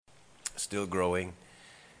still growing,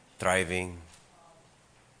 thriving.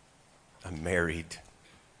 I'm married.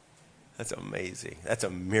 That's amazing. That's a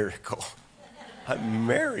miracle. I'm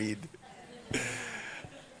married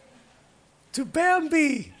to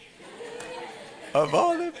Bambi, of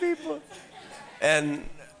all the people. And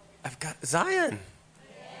I've got Zion.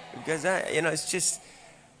 Because, it's just,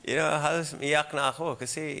 halos iyak na ako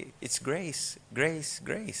kasi it's grace, grace,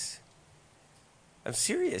 grace. I'm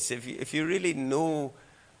serious. If you really know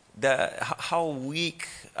how weak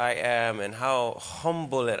I am and how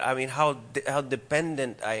humble how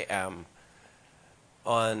dependent I am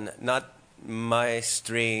on not my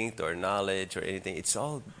strength or knowledge or anything, it's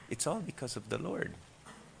all because of the Lord.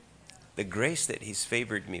 The grace that He's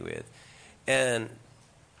favored me with. And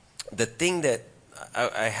the thing that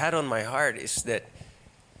I had on my heart is that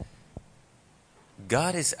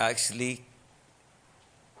God has actually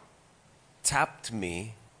tapped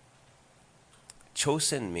me,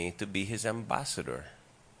 chosen me to be His ambassador.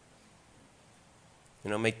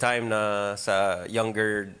 May time na sa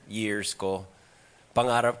younger years ko,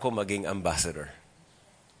 pangarap ko maging ambassador.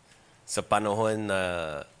 Sa panahon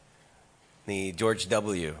ni George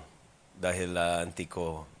W. Dahil auntie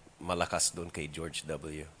ko malakas doon kay George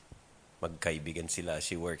W. Magkaibigan sila.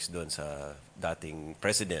 She works doon sa dating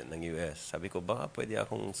president ng US. Sabi ko, baka pwede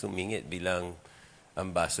akong sumingit bilang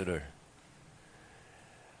ambassador.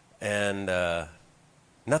 And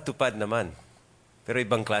natupad naman. Pero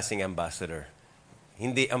ibang klaseng ambassador.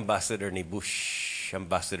 Hindi ambassador ni Bush,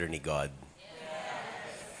 ambassador ni God.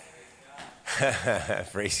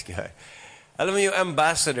 Praise God. Alam mo, yung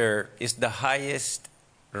ambassador is the highest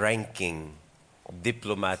ranking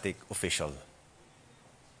diplomatic official.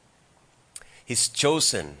 He's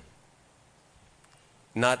chosen,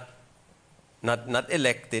 not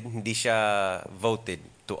elected, hindi siya voted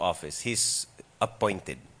to office. He's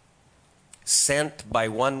appointed. Sent by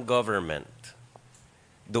one government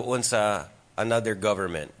doon sa another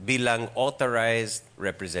government bilang authorized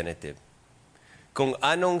representative. Kung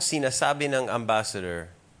anong sinasabi ng ambassador,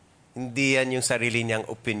 hindi yan yung sarili niyang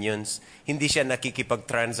opinions. Hindi siya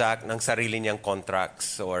nakikipag-transact ng sarili niyang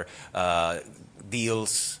contracts or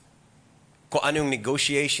deals. Kung anong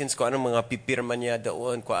negotiations, kung anong mga pipirma niya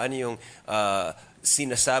doon, kung ano yung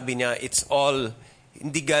sinasabi niya, it's all,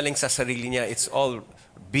 hindi galing sa sarili niya, it's all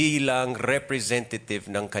bilang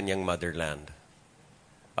representative ng kanyang motherland.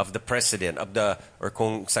 Of the president, or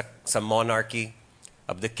kung sa monarchy,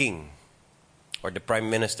 of the king, or the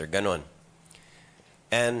prime minister, ganon.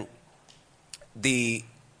 And the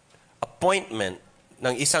appointment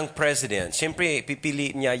ng isang president, siyempre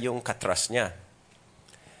pipili niya yung katras niya.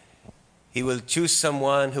 He will choose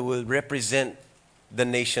someone who will represent the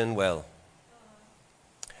nation well.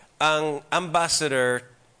 Ang ambassador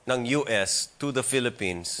ng US to the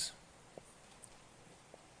Philippines,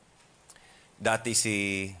 dati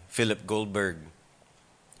si Philip Goldberg,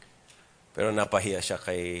 pero napahiya siya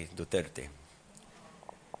kay Duterte.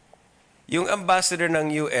 Yung ambassador ng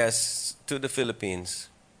US to the Philippines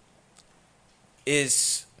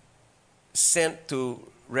is sent to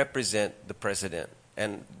represent the president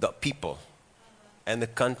and the people and the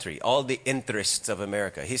country, all the interests of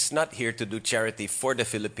America. He's not here to do charity for the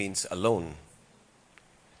Philippines alone.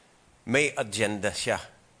 May agenda siya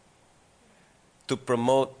to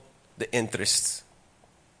promote the interests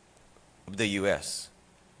of the US,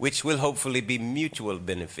 which will hopefully be mutual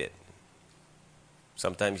benefit.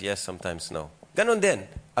 Sometimes yes, sometimes no. Ganon din,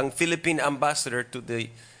 ang Philippine ambassador to the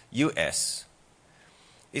US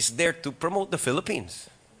is there to promote the Philippines.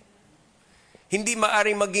 Hindi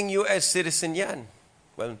maaring maging US citizen yan.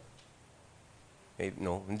 Well,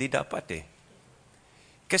 no, hindi dapat eh.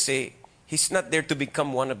 Kasi he's not there to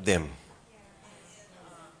become one of them.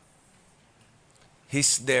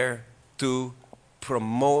 He's there to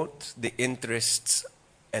promote the interests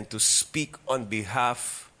and to speak on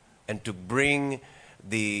behalf and to bring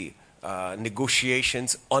the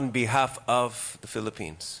negotiations on behalf of the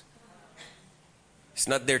Philippines. He's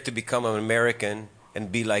not there to become an American and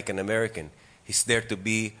be like an American. He's there to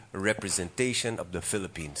be a representation of the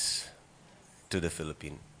Philippines to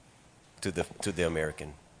the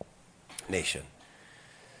American nation.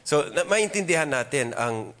 So, maintindihan natin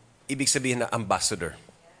ang ibig sabihin na ambassador.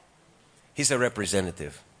 He's a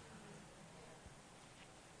representative.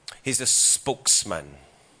 He's a spokesman.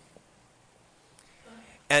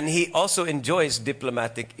 And he also enjoys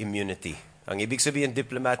diplomatic immunity. Ang ibig sabihin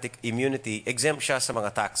diplomatic immunity, exempt siya sa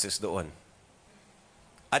mga taxes doon.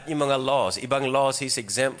 At yung mga laws, ibang laws, he's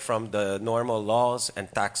exempt from the normal laws and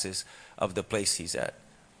taxes of the place he's at.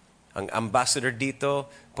 Ang ambassador dito,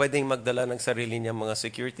 pwedeng magdala ng sarili niyang mga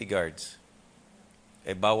security guards.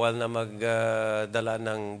 Eh, bawal na magdala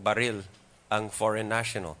ng baril ang foreign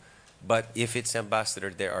national. But if it's ambassador,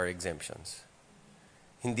 there are exemptions.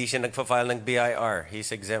 Hindi siya nagfa-file ng BIR.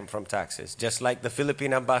 He's exempt from taxes. Just like the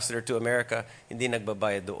Philippine ambassador to America, hindi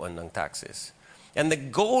nagbabayad doon ng taxes. And the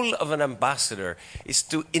goal of an ambassador is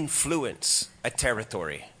to influence a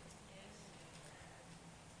territory.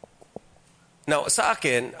 Now, sa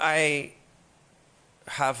akin, I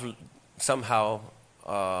have somehow,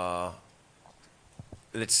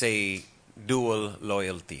 let's say, dual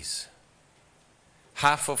loyalties.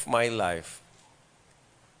 Half of my life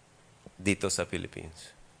dito sa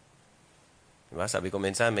Philippines. Diba? Sabi ko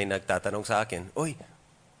minsan, may nagtatanong sa akin, "Uy,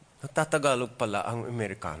 nagtatagalog pala ang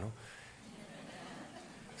Amerikano."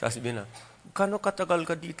 Sabi na, "Kano katagal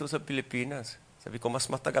ka dito sa Pilipinas?" Sabi ko, "Mas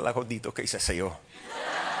matagal ako dito kaysa sa'yo."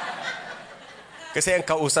 Kasi ang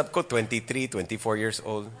kausap ko, 23, 24 years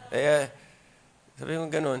old. Eh, sabi ko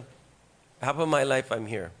ganun, half of my life I'm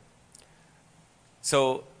here.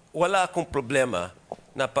 So, wala akong problema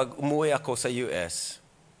na pag umuwi ako sa US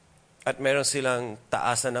at meron silang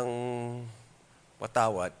taasan ng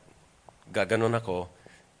watawat, gaganon ako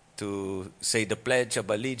to say the Pledge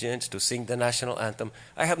of Allegiance, to sing the national anthem.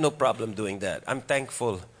 I have no problem doing that. I'm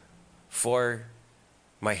thankful for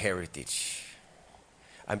my heritage.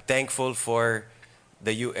 I'm thankful for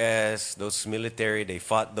the U.S., those military, they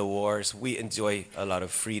fought the wars. We enjoy a lot of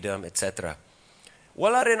freedom, etc.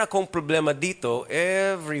 Wala rin akong problema dito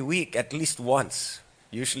every week, at least once.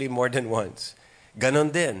 Usually more than once. Ganon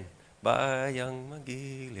din. Bayang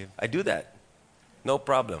magiliw. I do that. No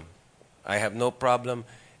problem. I have no problem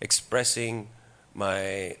expressing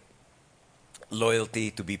my loyalty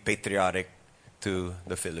to be patriotic to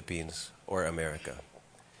the Philippines or America.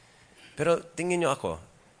 Pero tingin nyo ako,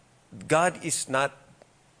 God is not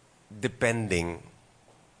depending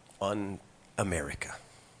on America.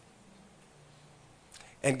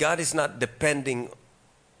 And God is not depending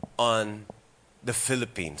on the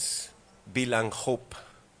Philippines bilang hope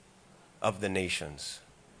of the nations.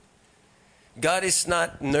 God is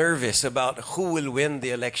not nervous about who will win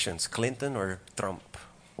the elections, Clinton or Trump.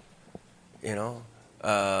 You know,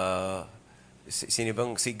 sino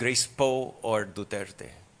bang si Grace Poe or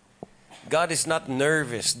Duterte? God is not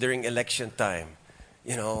nervous during election time.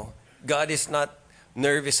 You know, God is not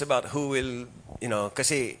nervous about who will, you know,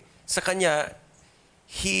 kasi sa kanya,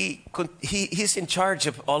 he's in charge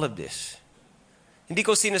of all of this. Hindi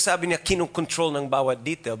ko sinasabi niya kinukontrol ng bawat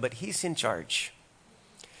detail, but he's in charge.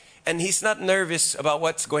 And he's not nervous about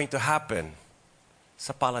what's going to happen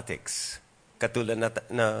sa politics. Katulad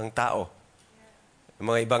ng tao.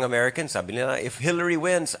 Mga ibang Americans, sabi nila, if Hillary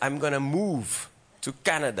wins, I'm gonna move to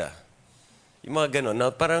Canada. Yung mga ganon.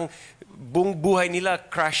 Na parang buong buhay nila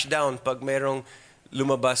crash down pag merong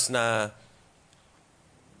lumabas na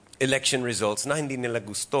election results na hindi nila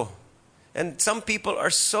gusto. And some people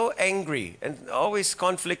are so angry and always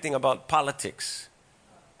conflicting about politics.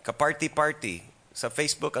 Kaparty-party. Sa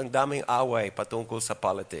Facebook, ang daming away patungkol sa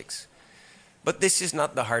politics. But this is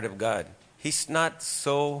not the heart of God. He's not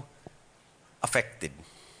so affected.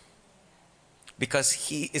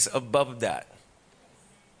 Because He is above that.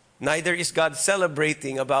 Neither is God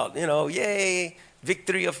celebrating about, you know, yay,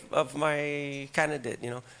 victory of my candidate,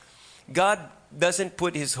 you know. God doesn't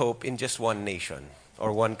put His hope in just one nation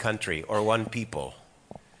or one country or one people.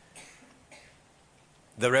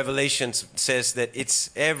 The Revelation says that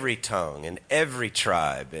it's every tongue and every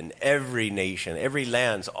tribe and every nation, every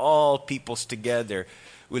lands, all peoples together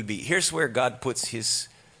will be. Here's where God puts His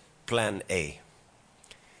plan A.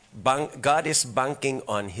 God is banking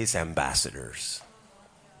on His ambassadors.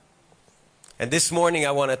 And this morning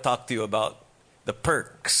I want to talk to you about the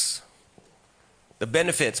perks, the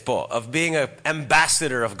benefits po of being an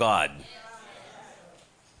ambassador of God.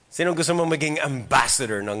 Sino gusto mo maging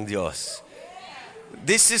ambassador ng Diyos?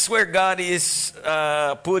 This is where God is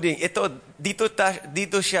putting.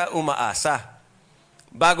 Dito siya umaasa.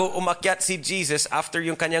 Bago umakyat si Jesus after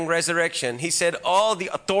yung kanyang resurrection, He said, all the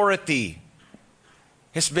authority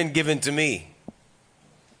has been given to me.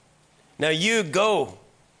 Now you go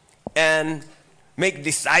and make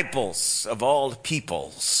disciples of all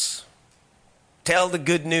peoples. Tell the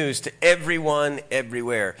good news to everyone,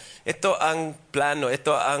 everywhere. Ito ang plano,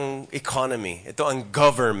 ito ang economy, ito ang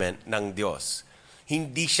government ng Diyos.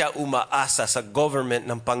 Hindi siya umaasa sa government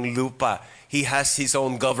ng panglupa. He has His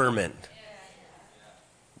own government.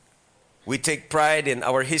 We take pride in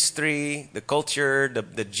our history, the culture,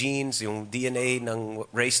 the genes, yung DNA ng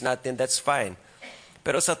race natin, that's fine.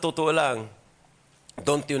 Pero sa totoo lang,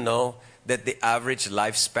 don't you know that the average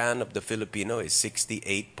lifespan of the Filipino is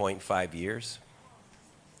 68.5 years?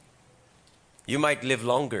 You might live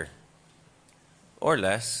longer. or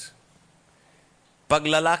less. Pag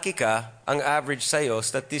lalaki ka, ang average sa'yo,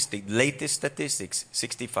 latest statistics,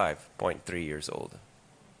 65.3 years old.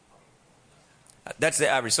 That's the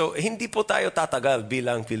average. So, hindi po tayo tatagal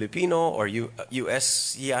bilang Filipino or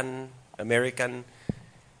US yan, American.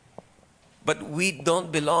 But we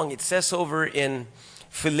don't belong. It says over in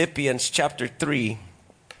Philippians chapter 3.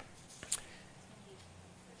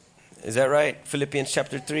 Is that right? Philippians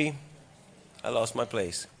chapter 3? I lost my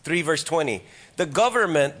place. 3 verse 20. The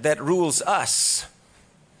government that rules us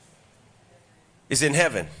is in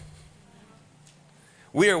heaven.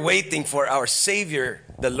 We are waiting for our Savior,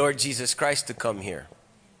 the Lord Jesus Christ, to come here.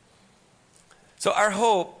 So our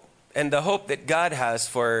hope and the hope that God has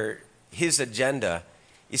for His agenda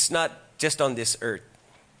is not just on this earth.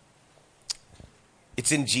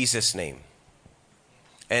 It's in Jesus' name.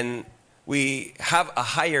 And we have a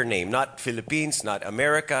higher name, not Philippines, not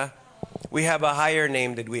America. We have a higher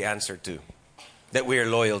name that we answer to, that we are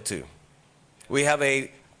loyal to. We have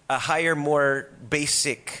a higher, more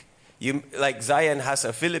basic. Like Zion has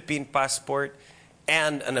a Philippine passport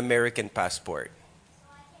and an American passport.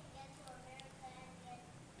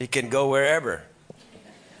 He can go wherever.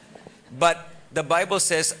 But the Bible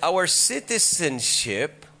says our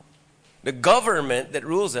citizenship, the government that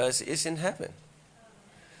rules us, is in heaven.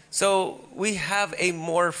 So we have a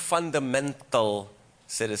more fundamental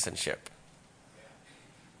citizenship.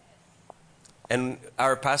 And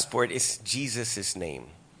our passport is Jesus' name.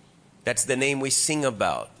 That's the name we sing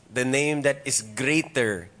about. The name that is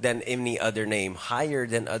greater than any other name, higher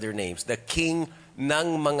than other names. The King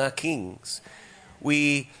ng mga kings.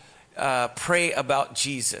 We pray about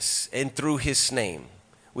Jesus, and through His name,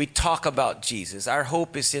 we talk about Jesus. Our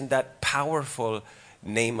hope is in that powerful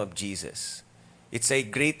name of Jesus. It's a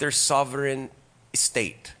greater sovereign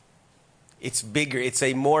state. It's bigger. It's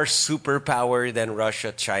a more superpower than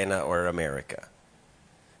Russia, China, or America.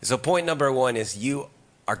 So point number one is you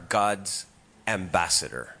are God's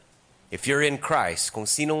ambassador. If you're in Christ, kung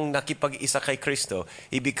sinong nakipag-isa kay Kristo,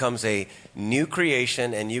 he becomes a new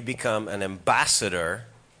creation and you become an ambassador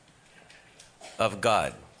of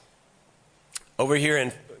God. Over here,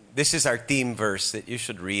 and this is our theme verse that you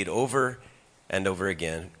should read over and over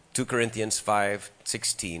again. 2 Corinthians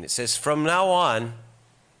 5:16. It says, "From now on,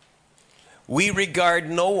 we regard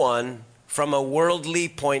no one from a worldly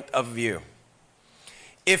point of view.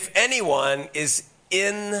 If anyone is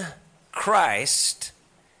in Christ,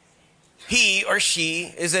 he or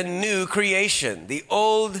she is a new creation. The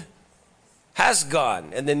old has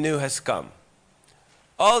gone and the new has come.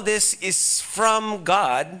 All this is from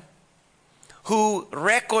God who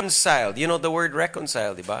reconciled." You know the word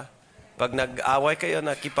reconcile, di ba? Pag nag-away kayo,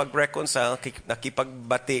 nakipag-reconcile,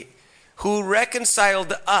 nakipagbati. Who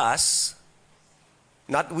reconciled us,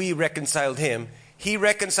 not we reconciled him, he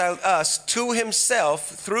reconciled us to himself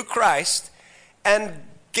through Christ and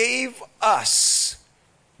gave us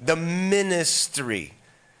the ministry.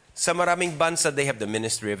 Sa maraming bansa, they have the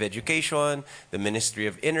Ministry of Education, the Ministry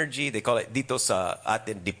of Energy. They call it dito sa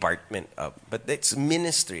atin Department of, but it's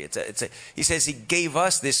ministry. He says he gave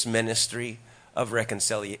us this ministry of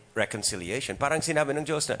reconciliation. Parang sinabi ng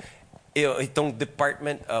Diyos na, itong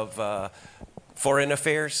Department of Foreign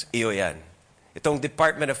Affairs, iyo yan. Itong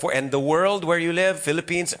Department of Foreign, and the world where you live,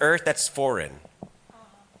 Philippines, Earth, that's foreign.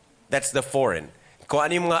 That's the foreign. Kung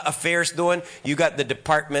ano yung mga affairs doon, you got the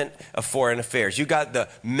Department of Foreign Affairs. You got the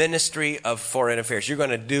Ministry of Foreign Affairs. You're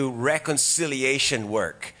going to do reconciliation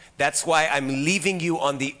work. That's why I'm leaving you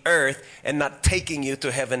on the earth and not taking you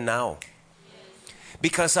to heaven now.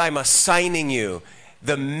 Because I'm assigning you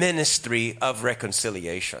the ministry of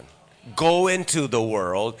reconciliation. Go into the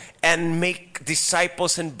world and make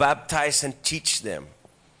disciples and baptize and teach them.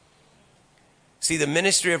 See, the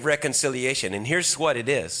ministry of reconciliation, and here's what it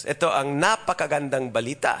is. Ito ang napakagandang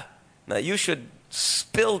balita na you should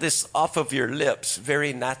spill this off of your lips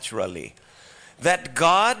very naturally. That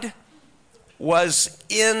God was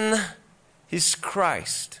in His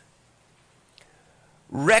Christ,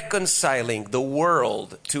 reconciling the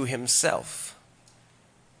world to Himself.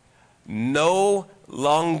 No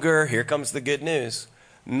longer, here comes the good news,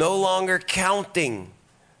 no longer counting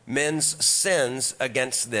men's sins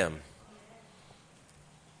against them.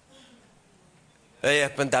 Ay,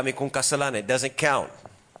 pandami kong kasalanan. It doesn't count.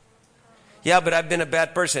 Yeah, but I've been a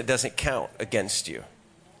bad person. It doesn't count against you.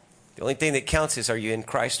 The only thing that counts is, are you in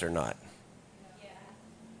Christ or not?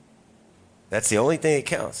 That's the only thing that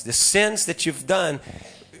counts. The sins that you've done,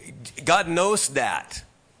 God knows that.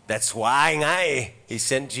 That's why nga He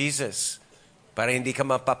sent Jesus. Para hindi ka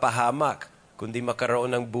mapapahamak, kundi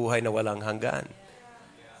makaroon ng buhay na walang hanggan.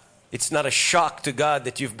 It's not a shock to God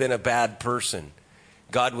that you've been a bad person.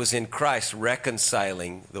 God was in Christ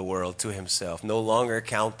reconciling the world to himself, no longer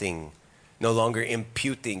counting, no longer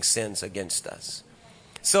imputing sins against us.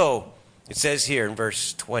 So, it says here in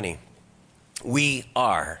verse 20, we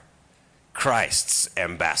are Christ's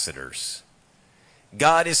ambassadors.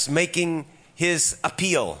 God is making his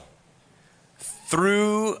appeal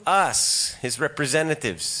through us, his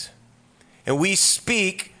representatives. And we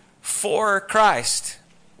speak for Christ.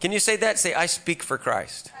 Can you say that? Say, I speak for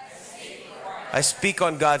Christ. I speak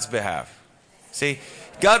on God's behalf. See,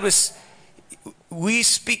 we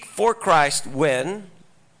speak for Christ when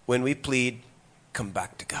we plead, come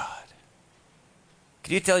back to God.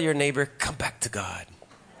 Can you tell your neighbor, come back to God?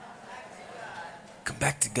 Come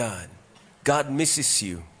back to God. God misses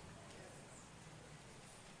you.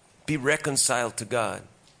 Be reconciled to God.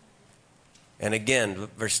 And again,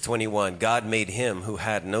 verse 21, God made him who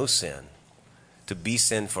had no sin to be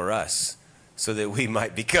sin for us, so that we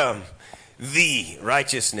might become the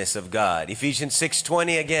righteousness of God. Ephesians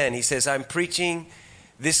 6:20 again, he says, I'm preaching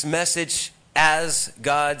this message as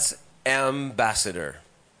God's ambassador.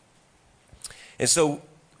 And so,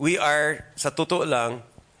 we are, sa totoo lang,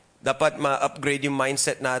 dapat ma-upgrade yung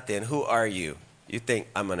mindset natin. Who are you? You think,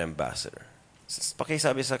 I'm an ambassador.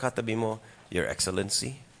 Pakisabi sa katabi mo, Your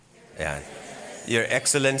Excellency. Ayan. Your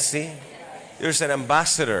Excellency. You're an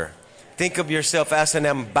ambassador. Think of yourself as an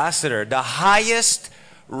ambassador, the highest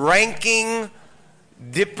ranking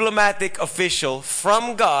diplomatic official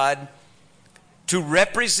from God to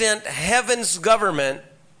represent heaven's government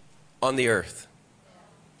on the earth.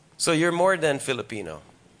 So you're more than Filipino.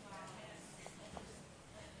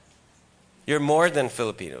 You're more than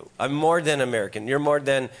Filipino. I'm more than American. You're more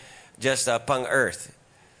than just pang-earth.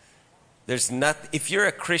 If you're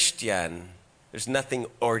a Christian, there's nothing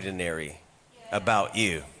ordinary about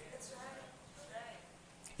you.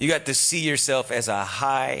 You got to see yourself as a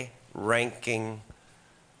high-ranking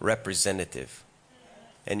representative.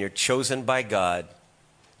 And you're chosen by God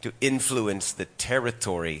to influence the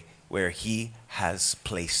territory where he has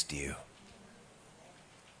placed you.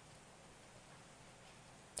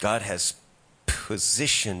 God has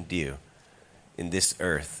positioned you in this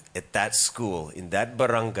earth, at that school, in that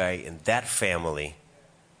barangay, in that family.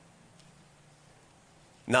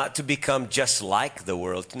 Not to become just like the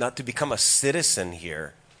world, not to become a citizen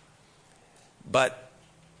here, but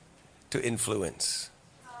to influence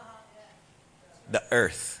the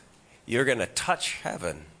earth. You're going to touch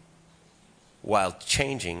heaven while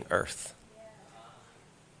changing earth.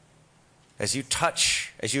 As you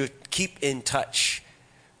keep in touch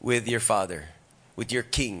with your Father, with your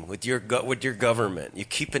King, with your government, you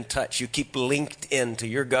keep in touch, you keep linked into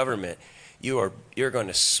your government, you're going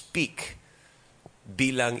to speak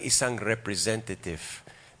bilang isang representative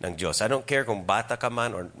ng Diyos. I don't care kung bata ka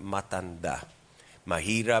man or matanda,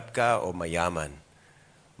 mahirap ka o mayaman,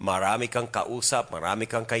 marami kang kausap, marami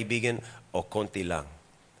kang kaibigan o konti lang.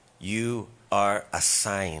 You are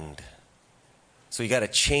assigned. So you got to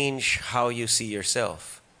change how you see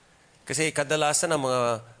yourself. Kasi kadalasan ng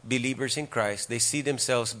mga believers in Christ, they see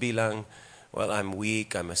themselves bilang, well, I'm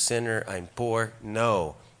weak, I'm a sinner, I'm poor.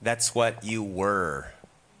 No, that's what you were.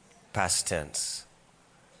 Past tense.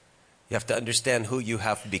 You have to understand who you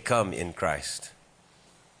have become in Christ.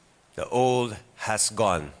 The old has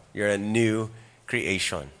gone. You're a new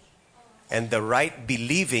creation. And the right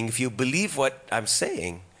believing, if you believe what I'm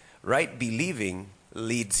saying, right believing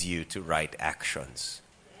leads you to right actions,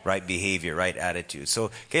 right behavior, right attitude.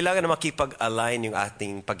 So, kailangan na makipag-align yung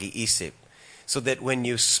ating pag-iisip so that when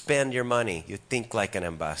you spend your money, you think like an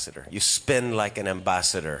ambassador. You spend like an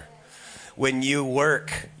ambassador. When you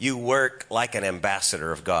work like an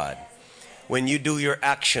ambassador of God. When you do your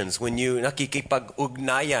actions, when you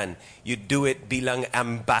nakikipag-ugnayan, you do it bilang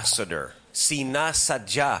ambassador.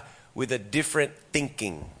 Sinasadya with a different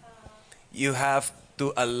thinking. You have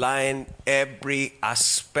to align every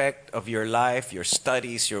aspect of your life, your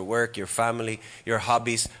studies, your work, your family, your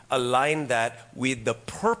hobbies. Align that with the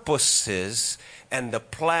purposes and the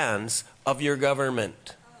plans of your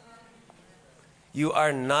government. You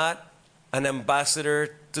are not an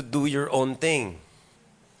ambassador to do your own thing.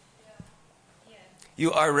 You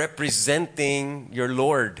are representing your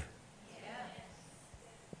Lord.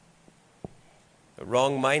 The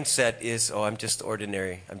wrong mindset is, I'm just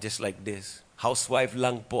ordinary. I'm just like this. Housewife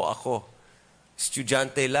lang po ako.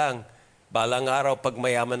 Estudyante lang. Balang araw pag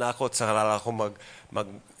mayaman ako at saka ako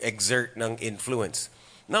mag-exert ng influence.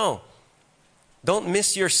 No. Don't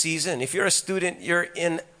miss your season. If you're a student, you're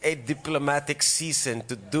in a diplomatic season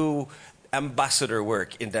to do ambassador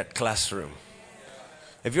work in that classroom.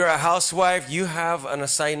 If you're a housewife, you have an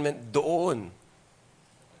assignment doon.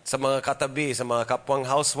 sa mga katabi, sa mga kapwang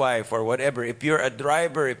housewife or whatever. If you're a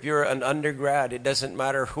driver, if you're an undergrad, it doesn't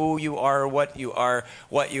matter who you are, what you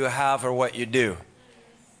have, or what you do.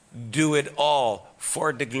 Do it all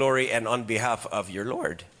for the glory and on behalf of your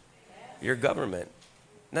Lord, your government.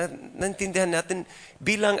 Naintindihan natin,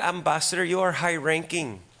 bilang ambassador, you are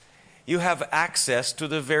high-ranking. You have access to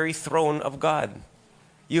the very throne of God.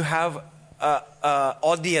 You have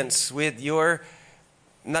audience with your,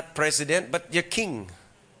 not president, but your king.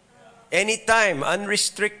 Anytime,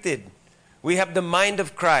 unrestricted. We have the mind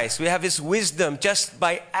of Christ. We have His wisdom just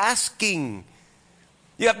by asking.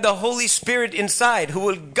 You have the Holy Spirit inside who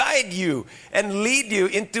will guide you and lead you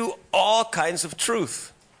into all kinds of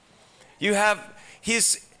truth. You have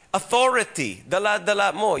His authority.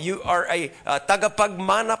 Dala-dala mo. You are a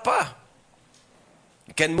tagapagmana pa.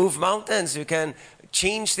 You can move mountains. You can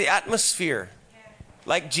change the atmosphere.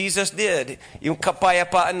 Like Jesus did. Yung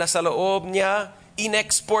kapayapaan na sa loob niya,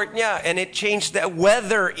 in-export niya, and it changed the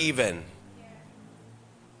weather even.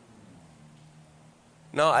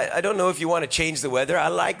 Now, I don't know if you want to change the weather. I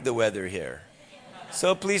like the weather here.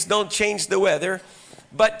 So please don't change the weather.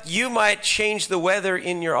 But you might change the weather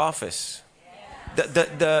in your office.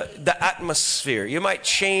 The atmosphere. You might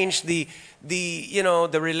change the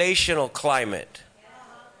relational climate.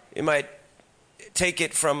 You might take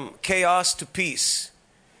it from chaos to peace.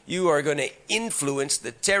 You are going to influence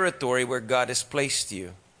the territory where God has placed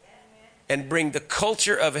you and bring the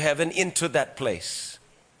culture of heaven into that place.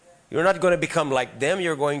 You're not going to become like them.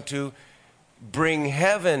 You're going to bring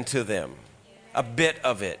heaven to them, a bit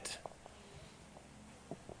of it.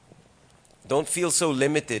 Don't feel so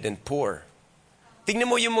limited and poor. Tingnan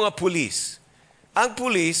mo yung mga pulis. Ang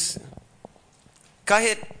pulis,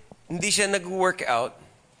 kahit hindi siya nag-workout,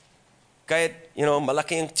 kahit,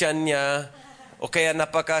 malaki ang tiyan niya, o kaya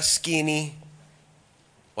napaka-skinny,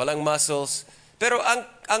 walang muscles. Pero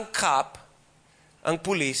ang cop, ang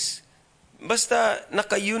pulis, basta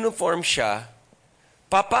naka-uniform siya,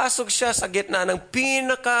 papasok siya sa gitna ng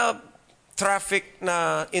pinaka-traffic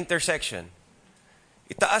na intersection.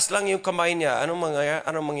 Itaas lang yung kamay niya.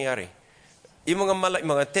 Anong mangyayari? Yung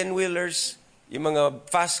mga 10-wheelers, yung mga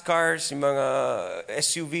fast cars, yung mga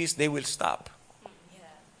SUVs, they will stop.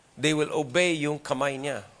 They will obey yung kamay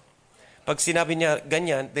niya. Pag sinabi niya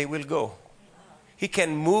ganyan, they will go. He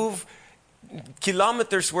can move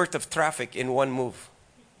kilometers worth of traffic in one move.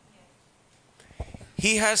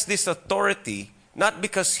 He has this authority, not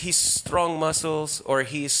because he's strong muscles or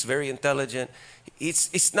he's very intelligent.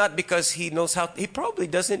 It's not because he knows how. He probably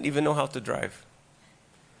doesn't even know how to drive.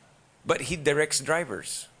 But he directs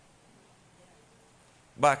drivers.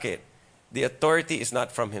 Bakit? The authority is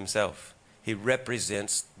not from himself. He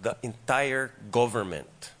represents the entire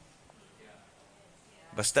government.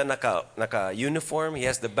 Basta naka-uniform, he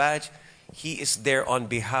has the badge, he is there on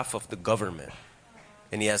behalf of the government.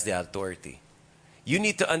 And he has the authority. You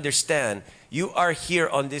need to understand, you are here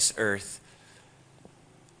on this earth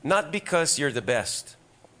not because you're the best,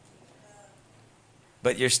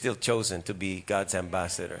 but you're still chosen to be God's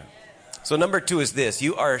ambassador. So number 2 is this,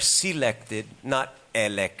 you are selected, not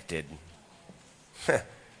elected.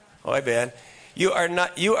 Okay, Ben? You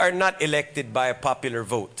are not elected by a popular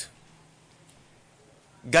vote.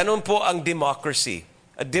 Ganon po ang democracy.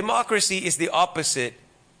 A democracy is the opposite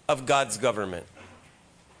of God's government.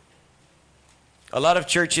 A lot of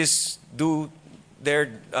churches do their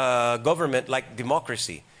government like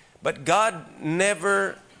democracy. But God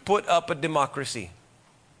never put up a democracy.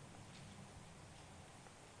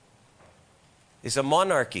 It's a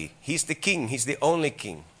monarchy. He's the king. He's the only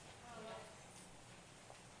king.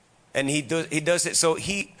 And he does it. So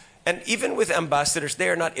and even with ambassadors, they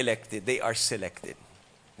are not elected. They are selected.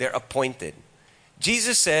 They're appointed.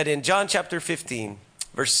 Jesus said in John chapter 15,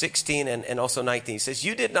 verse 16 and also 19, he says,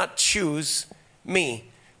 you did not choose me,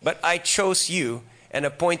 but I chose you and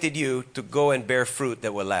appointed you to go and bear fruit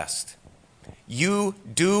that will last. You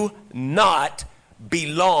do not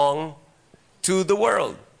belong to the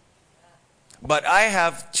world, but I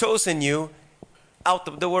have chosen you out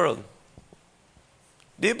of the world.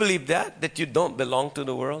 Do you believe that you don't belong to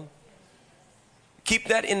the world? Keep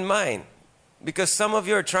that in mind, because some of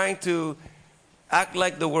you are trying to act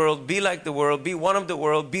like the world, be like the world, be one of the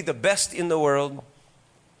world, be the best in the world,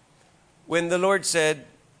 when the Lord said,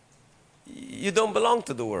 you don't belong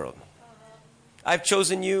to the world. I've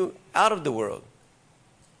chosen you out of the world.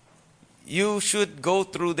 You should go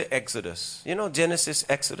through the Exodus. You know Genesis,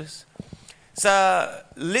 Exodus? Sa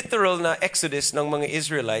literal na Exodus ng mga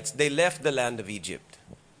Israelites, they left the land of Egypt.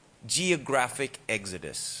 Geographic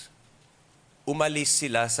Exodus. Umalis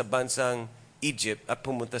sila sa bansang Egypt at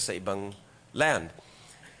pumunta sa ibang land.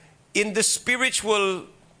 In the spiritual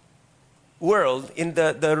world, in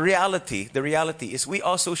the reality is we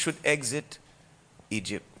also should exit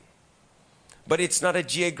Egypt. But it's not a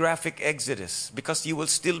geographic exodus because you will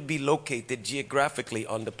still be located geographically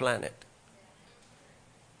on the planet.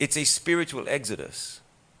 It's a spiritual exodus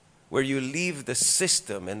where you leave the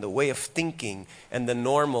system and the way of thinking and the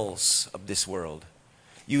normals of this world.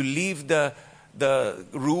 You leave the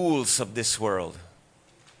rules of this world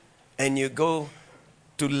and you go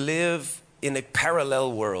to live in a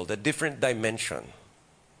parallel world, a different dimension,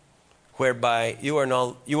 whereby you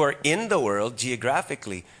are in the world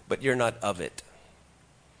geographically, but you're not of it.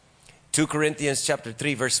 2 Corinthians chapter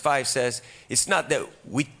 3 verse 5 says, it's not that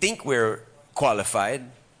we think we're qualified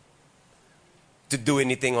to do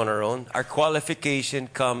anything on our own. Our qualification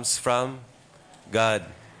comes from God.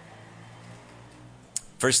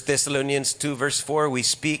 1 Thessalonians 2 verse 4, we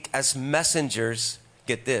speak as messengers,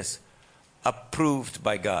 get this, approved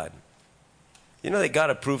by God. You know that God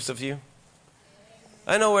approves of you?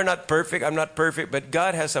 I know we're not perfect, I'm not perfect, but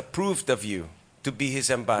God has approved of you to be His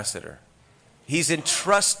ambassador. He's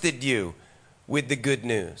entrusted you with the good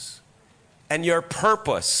news. And your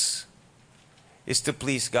purpose is to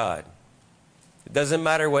please God. It doesn't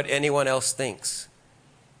matter what anyone else thinks.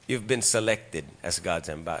 You've been selected as God's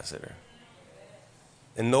ambassador.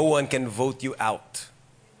 And no one can vote you out.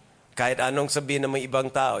 Kahit anong sabihin ng mga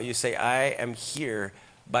ibang tao, you say, I am here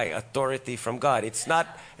by authority from God. It's not,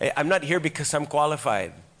 I'm not here because I'm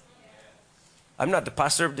qualified. I'm not the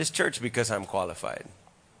pastor of this church because I'm qualified.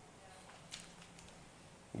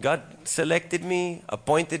 God selected me,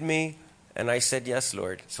 appointed me, and I said, yes,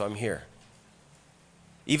 Lord, so I'm here.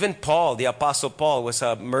 Even Paul, the Apostle Paul, was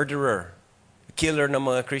a murderer, a killer ng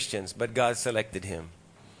mga Christians, but God selected him.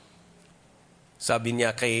 Sabi ni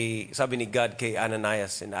God kay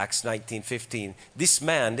Ananias in Acts 19:15, this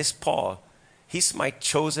man, this Paul, he's my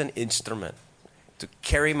chosen instrument to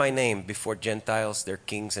carry my name before Gentiles, their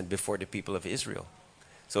kings, and before the people of Israel.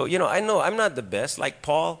 So, I know I'm not the best. Like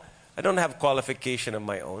Paul, I don't have qualification of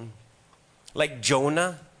my own. Like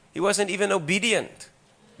Jonah, he wasn't even obedient,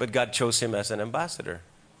 but God chose him as an ambassador.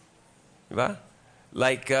 Diba?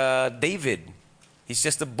 Like David, he's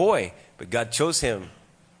just a boy, but God chose him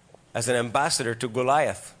as an ambassador to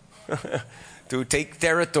Goliath to take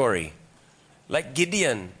territory. Like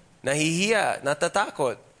Gideon, nahihiya,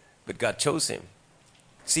 natatakot, but God chose him.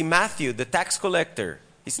 See Matthew, the tax collector,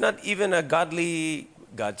 he's not even a godly,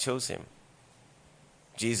 God chose him.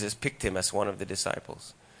 Jesus picked him as one of the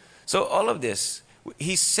disciples. So all of this,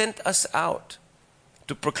 He sent us out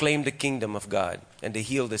to proclaim the kingdom of God and to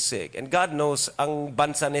heal the sick. And God knows ang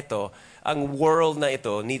bansa nito, ang world na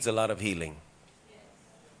ito needs a lot of healing.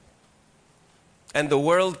 And the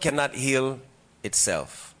world cannot heal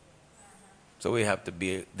itself. So we have to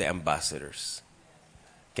be the ambassadors.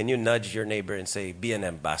 Can you nudge your neighbor and say, be an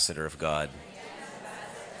ambassador of God?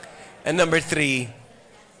 And number 3,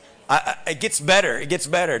 it gets better. It gets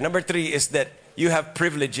better. Number 3 is that you have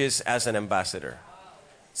privileges as an ambassador.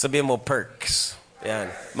 Sabihin mo, perks. Yan.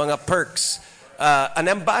 Mga perks. An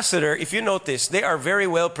ambassador, if you notice, they are very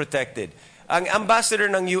well protected. Ang ambassador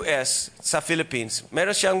ng US sa Philippines,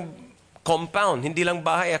 meron siyang compound. Hindi lang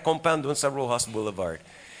bahay, compound doon sa Rojas Boulevard.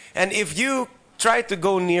 And if you try to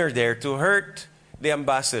go near there to hurt the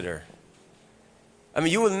ambassador,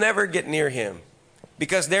 you will never get near him.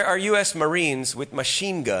 Because there are U.S. Marines with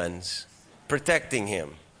machine guns protecting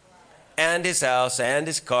him. And his house and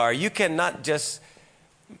his car. You cannot just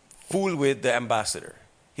fool with the ambassador.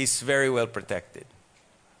 He's very well protected.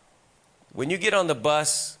 When you get on the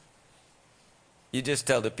bus, you just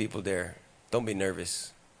tell the people there, don't be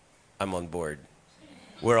nervous. I'm on board.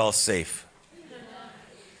 We're all safe.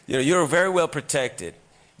 You're very well protected.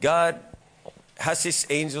 God has His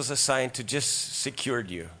angels assigned to just secure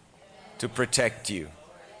you, to protect you.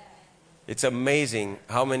 It's amazing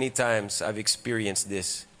how many times I've experienced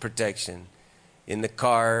this protection. In the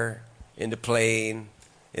car, in the plane,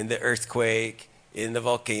 in the earthquake, in the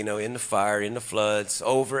volcano, in the fire, in the floods,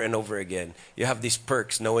 over and over again. You have these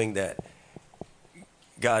perks knowing that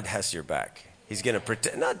God has your back. He's going to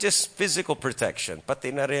protect, not just physical protection,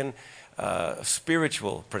 pati na rin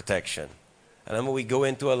spiritual protection. And we go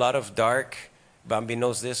into a lot of dark, Bambi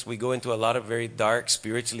knows this, we go into a lot of very dark,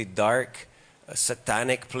 spiritually dark,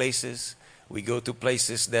 satanic places. We go to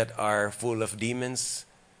places that are full of demons.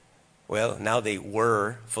 Well, now they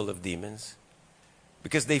were full of demons.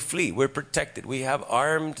 Because they flee. We're protected. We have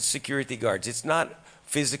armed security guards. It's not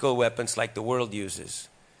physical weapons like the world uses.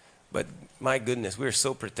 But my goodness, we're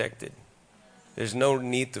so protected. There's no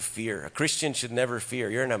need to fear. A Christian should never fear.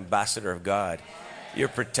 You're an ambassador of God. You're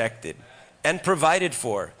protected and provided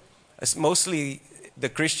for. Mostly the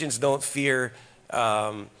Christians don't fear,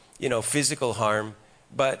 physical harm,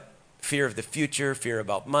 but fear of the future, fear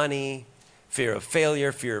about money, fear of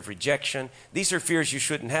failure, fear of rejection. These are fears you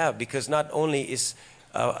shouldn't have, because not only is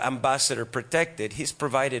ambassador protected, he's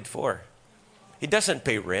provided for. He doesn't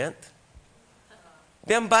pay rent.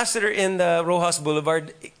 The ambassador in the Rojas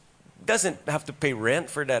Boulevard doesn't have to pay rent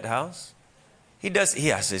for that house. He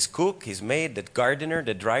has his cook, his maid, the gardener,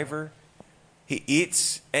 the driver. He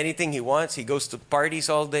eats anything he wants. He goes to parties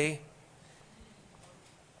all day.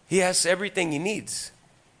 He has everything he needs.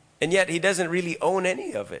 And yet he doesn't really own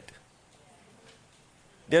any of it.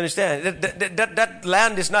 Do you understand? That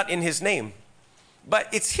land is not in his name. But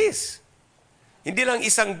it's his. Hindi lang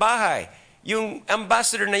isang bahay. Yung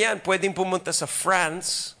ambassador na yan, pwedeng pumunta sa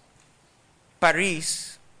France,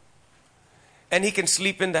 Paris, and he can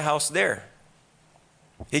sleep in the house there.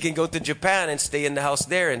 He can go to Japan and stay in the house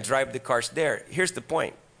there and drive the cars there. Here's the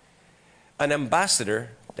point. An ambassador,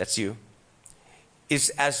 that's you, is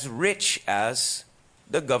as rich as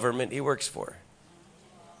the government he works for.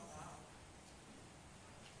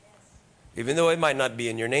 Even though it might not be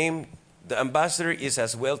in your name, the ambassador is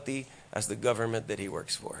as wealthy as the government that he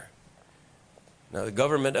works for. Now, the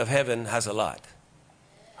government of heaven has a lot.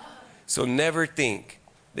 So never think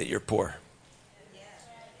that you're poor.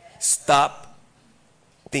 Stop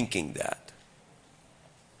thinking that.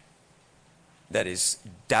 That is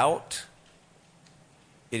doubt.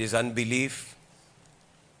 It is unbelief.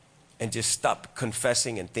 And just stop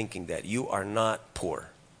confessing and thinking that you are not poor.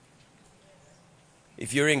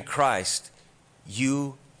 If you're in Christ,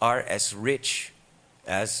 you are as rich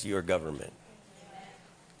as your government,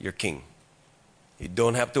 your king. You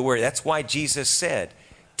don't have to worry. That's why Jesus said,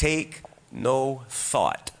 take no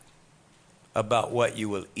thought about what you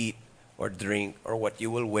will eat or drink or what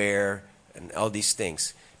you will wear and all these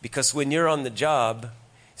things. Because when you're on the job,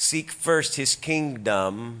 seek first His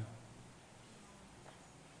kingdom,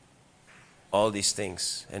 all these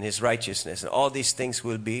things, and His righteousness, and all these things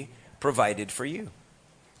will be provided for you.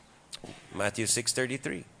 Matthew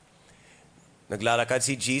 6:33. Naglalakad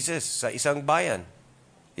si Jesus sa isang bayan.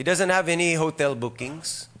 He doesn't have any hotel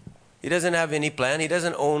bookings. He doesn't have any plan. He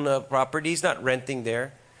doesn't own a property. He's not renting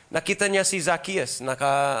there. Nakita niya si Zacchaeus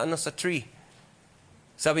sa tree.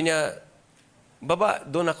 Sabi niya, baba,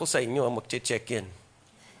 doon ako sa inyo, mag-check in.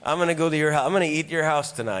 I'm going to go to your house. I'm going to eat your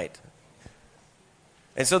house tonight.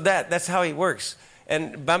 And so that's how it works.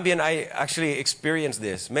 And Bambi and I actually experienced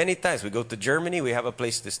this many times. We go to Germany, we have a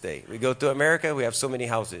place to stay. We go to America, we have so many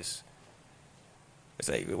houses. It's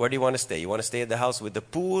like, where do you want to stay? You want to stay at the house with the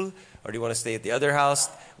pool? Or do you want to stay at the other house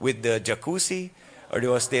with the jacuzzi? Or do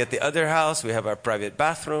you want to stay at the other house? We have our private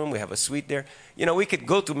bathroom. We have a suite there. We could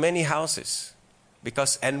go to many houses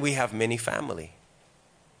and we have many family.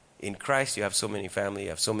 In Christ, you have so many family, you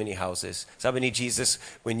have so many houses. Sabi ni Jesus,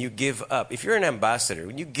 when you give up, if you're an ambassador,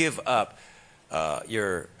 when you give up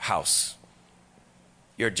your house,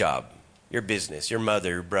 your job, your business, your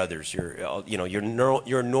mother, your brothers,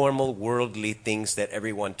 your normal worldly things that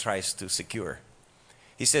everyone tries to secure.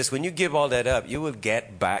 He says, when you give all that up, you will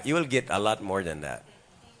get a lot more than that.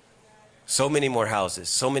 So many more houses,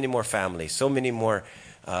 so many more families, so many more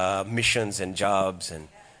missions and jobs. And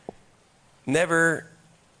never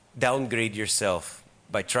downgrade yourself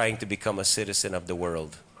by trying to become a citizen of the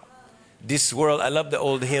world. This world, I love the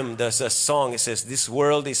old hymn. There's a song, it says, this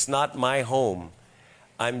world is not my home.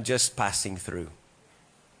 I'm just passing through.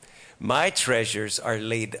 My treasures are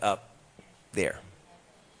laid up there.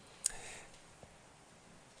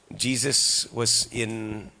 Jesus was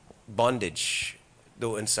in bondage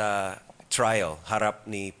doon sa trial, harap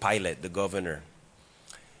ni Pilate, the governor.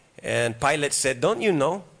 And Pilate said, don't you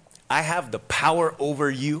know, I have the power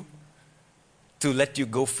over you to let you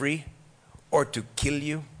go free or to kill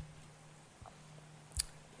you.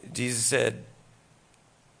 Jesus said,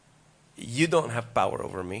 you don't have power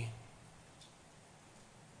over me.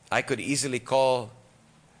 I could easily call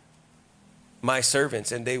my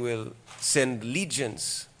servants and they will send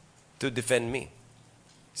legions to defend me.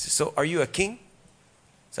 He said, so are you a king?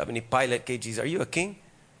 Sabi ni Pilate kay Jesus, are you a king?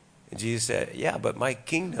 And Jesus said, yeah, but my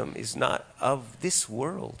kingdom is not of this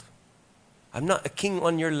world. I'm not a king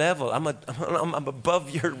on your level. I'm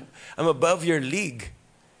above your league.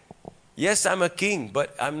 Yes, I'm a king,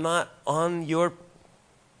 but I'm not on your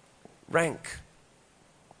rank.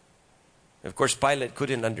 Of course, Pilate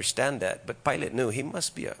couldn't understand that, but Pilate knew he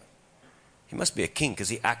must be a king because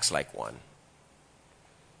he acts like one.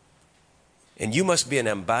 And you must be an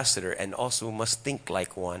ambassador and also must think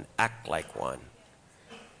like one, act like one,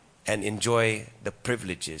 and enjoy the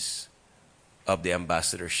privileges of the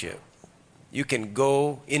ambassadorship. You can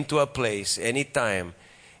go into a place anytime,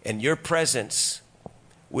 and your presence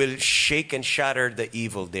will shake and shatter the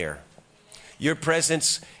evil there. Your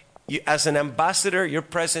presence, as an ambassador, your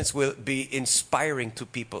presence will be inspiring to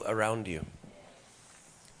people around you.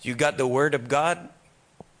 You got the Word of God,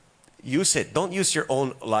 use it. Don't use your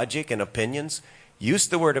own logic and opinions. Use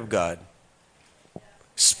the Word of God.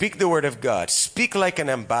 Speak the Word of God. Speak like an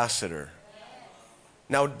ambassador.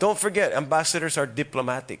 Now, don't forget, ambassadors are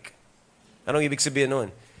diplomatic. Anong ibig sabihin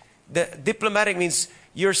nun? The diplomatic means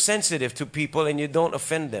you're sensitive to people and you don't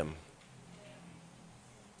offend them.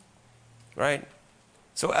 Right?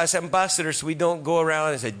 So as ambassadors, we don't go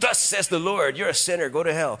around and say, "Thus says the Lord, you're a sinner, go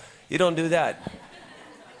to hell." You don't do that.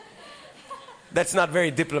 That's not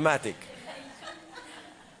very diplomatic.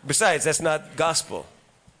 Besides, that's not gospel.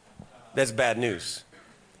 That's bad news.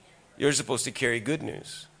 You're supposed to carry good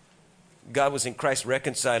news. God was in Christ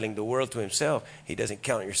reconciling the world to himself. He doesn't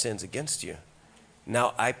count your sins against you.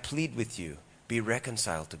 Now I plead with you, be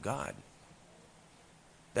reconciled to God.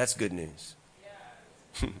 That's good news.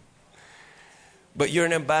 But you're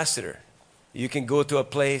an ambassador. You can go to a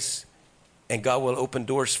place and God will open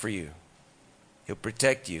doors for you. He'll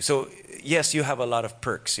protect you. So yes, you have a lot of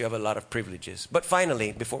perks. You have a lot of privileges. But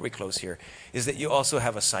finally, before we close here, is that you also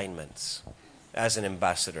have assignments as an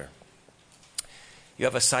ambassador. You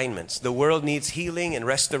have assignments. The world needs healing and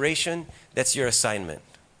restoration. That's your assignment.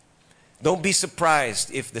 Don't be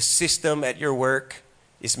surprised if the system at your work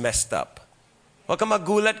is messed up. Huwag ka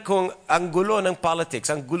magulat kung ang gulo ng politics,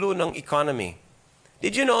 ang gulo ng economy.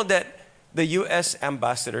 Did you know that the U.S.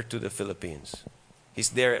 ambassador to the Philippines, he's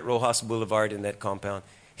there at Rojas Boulevard in that compound,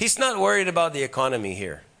 he's not worried about the economy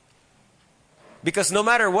here. Because no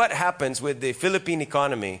matter what happens with the Philippine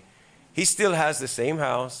economy, he still has the same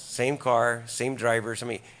house, same car, same drivers. I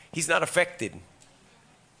mean, he's not affected.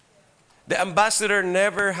 The ambassador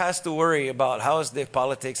never has to worry about how's the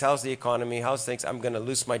politics, how's the economy, how's things, I'm going to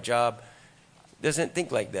lose my job. Doesn't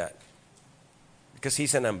think like that. Because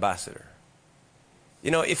he's an ambassador. You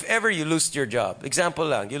know, if ever you lose your job, example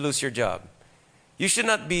lang, you lose your job, you should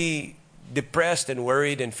not be depressed and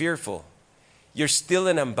worried and fearful. You're still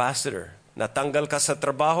an ambassador. Natanggal ka sa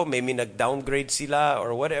trabaho, maybe nag-downgrade sila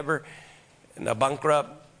or whatever, na bankrupt.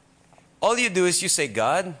 All you do is you say,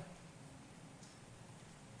 "God,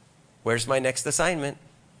 where's my next assignment?"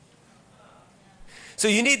 So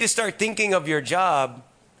you need to start thinking of your job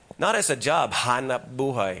not as a job, hanap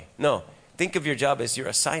buhay. No, think of your job as your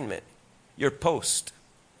assignment, your post.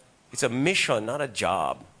 It's a mission, not a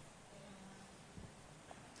job.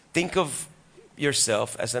 Think of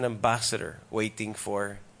yourself as an ambassador waiting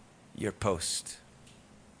for your post,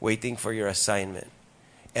 waiting for your assignment.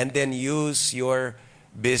 And then use your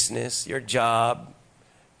business, your job,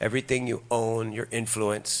 everything you own, your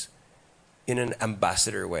influence, in an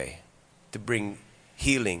ambassador way to bring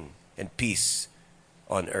healing and peace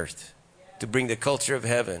on earth, to bring the culture of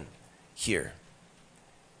heaven here.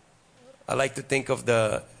 I like to think of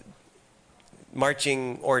the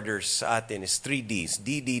marching orders sa atin is 3 Ds,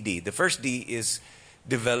 DDD. The first D is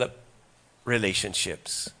develop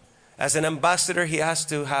relationships. As an ambassador, he has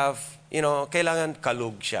to have, kailangan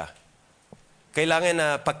kalug siya. Kailangan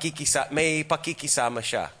na may pakikisama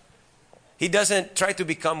siya. He doesn't try to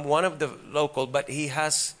become one of the local, but he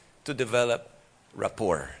has to develop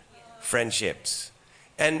rapport, friendships.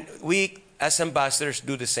 And we, as ambassadors,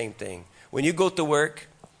 do the same thing. When you go to work,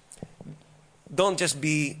 don't just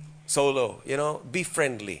be solo, be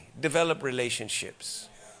friendly. Develop relationships.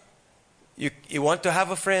 You want to have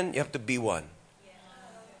a friend, you have to be one.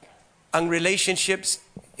 Ang relationships,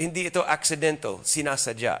 hindi ito accidental,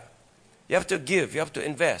 sinasadya. You have to give, you have to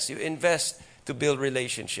invest. You invest to build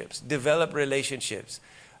relationships, develop relationships.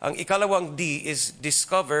 Ang ikalawang D is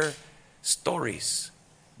discover stories.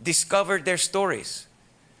 Discover their stories.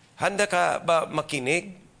 Handa ka ba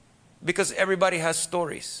makinig? Because everybody has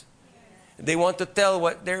stories. They want to tell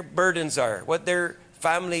what their burdens are, what their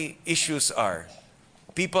family issues are.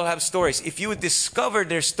 People have stories. If you discover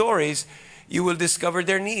their stories, you will discover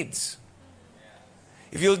their needs.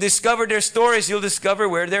 If you'll discover their stories, you'll discover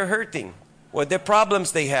where they're hurting, what their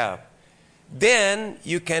problems they have. Then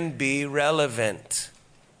you can be relevant.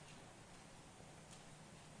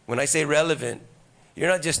 When I say relevant, you're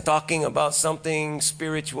not just talking about something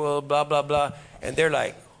spiritual, blah, blah, blah, and they're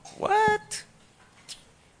like, what?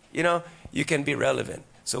 You can be relevant.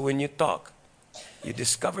 So when you talk, you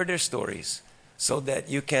discover their stories so that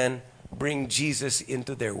you can bring Jesus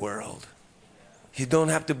into their world. You don't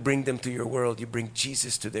have to bring them to your world. You bring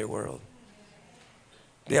Jesus to their world.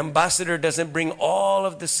 The ambassador doesn't bring all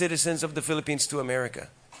of the citizens of the Philippines to America.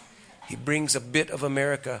 He brings a bit of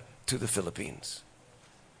America to the Philippines.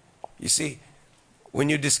 You see, when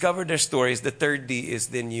you discover their stories, the third D is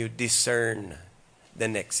then you discern the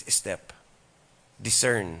next step.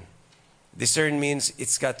 Discern. Discern means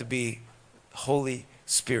it's got to be Holy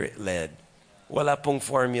Spirit led. Wala pong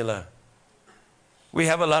formula. We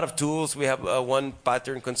have a lot of tools. We have one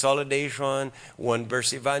pattern consolidation, one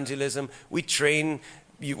verse evangelism. We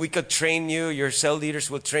could train you. Your cell leaders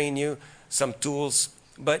will train you some tools.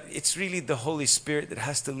 But it's really the Holy Spirit that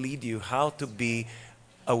has to lead you how to be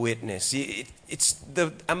a witness. It's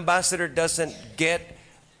the ambassador doesn't get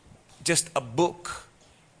just a book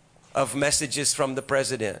of messages from the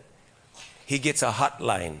president. He gets a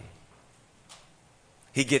hotline.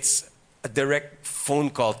 He gets a direct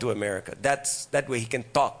phone call to America. That way he can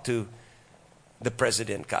talk to the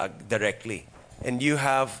president directly. And you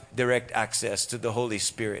have direct access to the Holy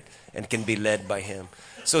Spirit and can be led by him.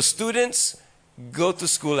 So students, go to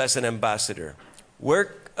school as an ambassador.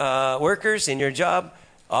 Workers in your job,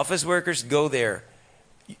 office workers, go there.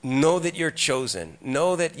 Know that you're chosen.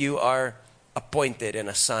 Know that you are appointed and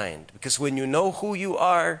assigned. Because when you know who you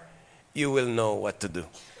are, you will know what to do.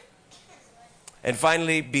 And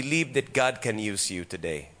finally, believe that God can use you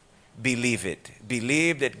today. Believe it.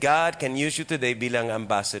 Believe that God can use you today bilang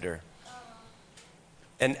ambassador.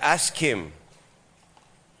 And ask Him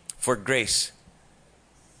for grace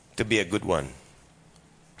to be a good one.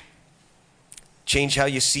 Change how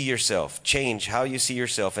you see yourself. Change how you see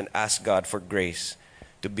yourself and ask God for grace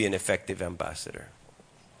to be an effective ambassador.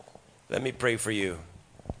 Let me pray for you,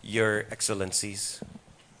 Your Excellencies.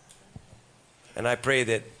 And I pray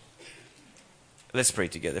that, let's pray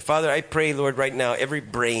together. Father, I pray, Lord, right now, every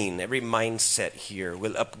brain, every mindset here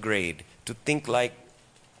will upgrade to think like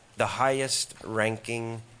the highest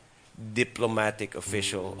ranking diplomatic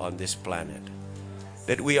official on this planet.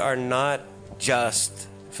 That we are not just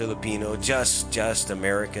Filipino, just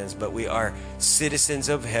Americans, but we are citizens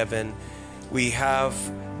of heaven. We have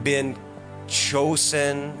been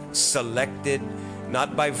chosen, selected,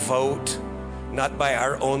 not by vote, not by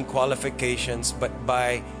our own qualifications, but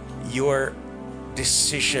by your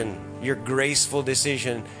decision, your graceful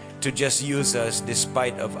decision to just use us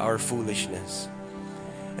despite of our foolishness.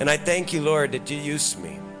 And I thank you, Lord, that you used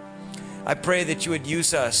me. I pray that you would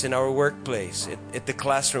use us in our workplace, at the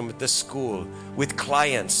classroom, at the school, with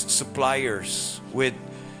clients, suppliers, with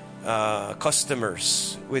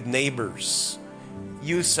customers, with neighbors.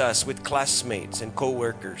 Use us with classmates and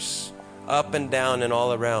co-workers, up and down and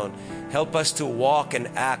all around. Help us to walk and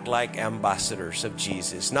act like ambassadors of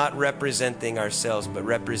Jesus, not representing ourselves, but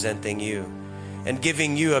representing you, and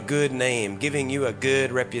giving you a good name, giving you a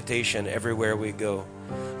good reputation everywhere we go.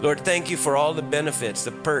 Lord, thank you for all the benefits,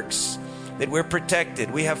 the perks, that we're protected.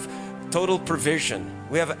 We have total provision.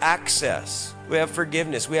 We have access. We have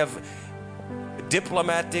forgiveness. We have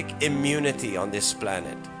diplomatic immunity on this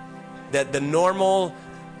planet. That the normal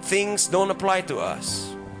things don't apply to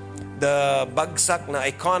us. The bagsak na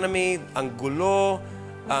economy, ang gulo,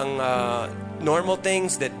 ang normal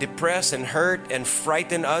things that depress and hurt and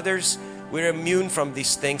frighten others, we're immune from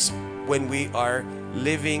these things when we are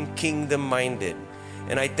living kingdom-minded.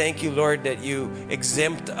 And I thank you, Lord, that you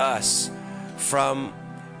exempt us from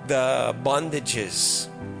the bondages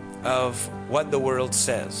of what the world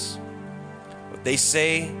says. They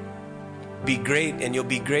say, be great and you'll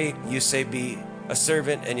be great. You say, be a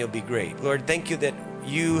servant and you'll be great. Lord, thank you that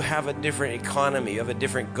you have a different economy, you have a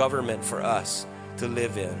different government for us to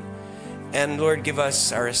live in. And Lord, give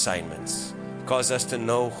us our assignments. Cause us to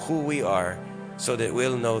know who we are so that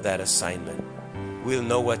we'll know that assignment. We'll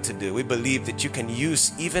know what to do. We believe that you can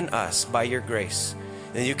use even us by your grace.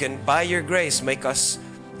 And you can, by your grace, make us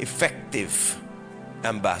effective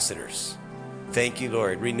ambassadors. Thank you,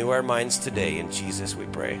 Lord. Renew our minds today. In Jesus we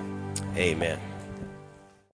pray. Amen.